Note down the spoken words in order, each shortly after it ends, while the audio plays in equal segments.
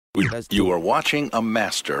You are watching a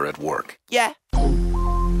master at work. Yeah.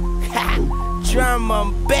 Drum,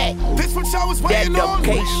 I'm back. This what y'all was waiting on?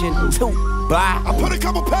 Dedication to buy. I put a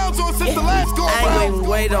couple pounds on since the last go around. I ain't even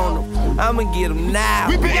wait on them. I'ma get them now.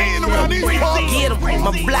 We been eating around these parts. Get them.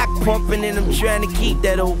 My block pumping and I'm trying to keep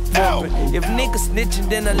that old pumping. If niggas snitching,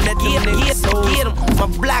 then I let them niggas get them. My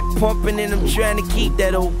block pumping and I'm trying to keep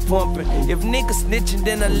that old pumping. If niggas snitching,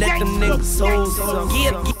 then I let them niggas hold some.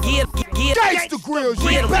 Get them. Get Gangsta grills,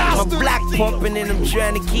 you my bastard. block pumping and I'm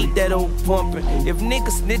trying to keep that old pumping. If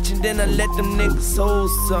niggas snitching, then I let them niggas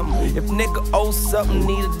hold something. If nigga owe something,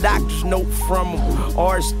 need a doctor's note from him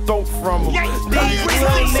or his throat from him. These real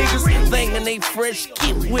niggas thinking they fresh,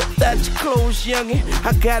 get whipped out your clothes, youngin'.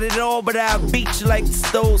 I got it all, but I'll beat you like you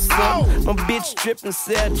stole something. My bitch trippin',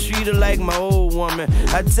 say I treat her like my old woman.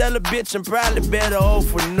 I tell a bitch I'm probably better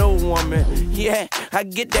off with no woman. Yeah, I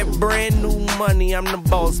get that brand new money, I'm the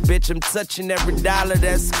boss, bitch. I'm touching every dollar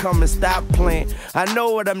that's coming, stop playing. I know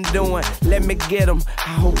what I'm doing, let me get him. I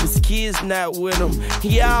hope his kids not with him.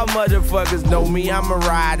 Y'all motherfuckers know me, I'm a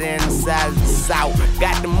rider inside of the South.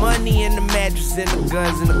 Got the money in the mattress and the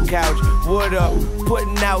guns in the couch. What up?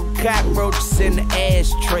 Putting out cockroaches in the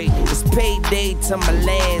ashtray. It's payday to my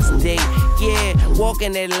last day. Yeah,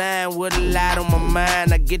 walking that line with a lot on my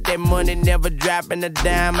mind. I get that money, never dropping a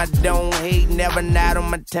dime. I don't hate, never not on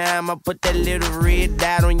my time. I put that little red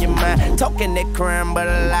dot on your mind. Talking that crime, but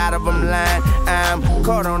a lot of them lying. I'm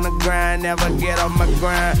caught on the grind, never get off my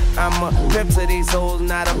grind. I'm a pimp to these hoes,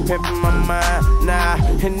 not a pimp in my mind. Nah,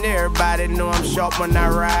 and everybody know I'm sharp when I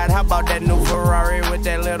ride. How about that new Ferrari with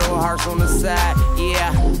that little hearse on the side?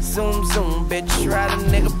 Yeah, zoom, zoom, bitch. Ride a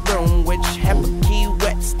nigga broom, which have a key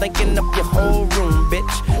wet, stinking up your whole room,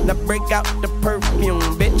 bitch. Now break out the perfume,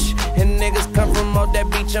 bitch. And niggas come from out that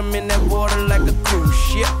beach, I'm in that water like a cruise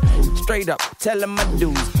ship. Straight up, tell 'em my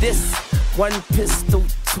dudes this. One pistol,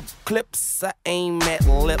 2 clips, I aim at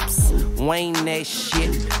lips. Wayne that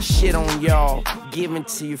shit on y'all. Giving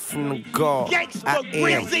to you from the God. I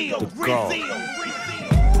am the God.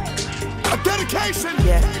 A dedication.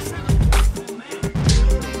 Yeah.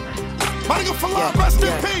 My nigga for love, rest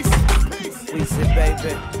in peace. We said,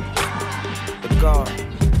 baby, the God.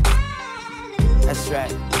 That's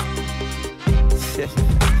right.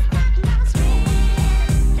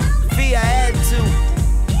 V, I had to.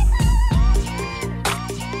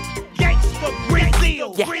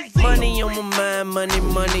 Yeah, money on my mind,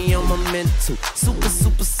 money on my mental.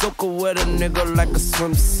 Super soaker with a nigga like a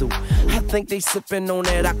swimsuit. I think they sippin' on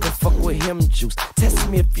that I can fuck with him juice. Test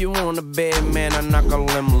me if you want a bad man, I knock a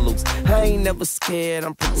limb loose. I ain't never scared,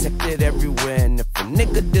 I'm protected everywhere. And if a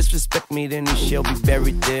nigga disrespect me, then he shall be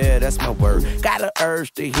buried there, that's my word. Got an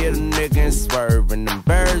urge to hit a nigga and swerve. And them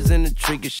birds in the tree get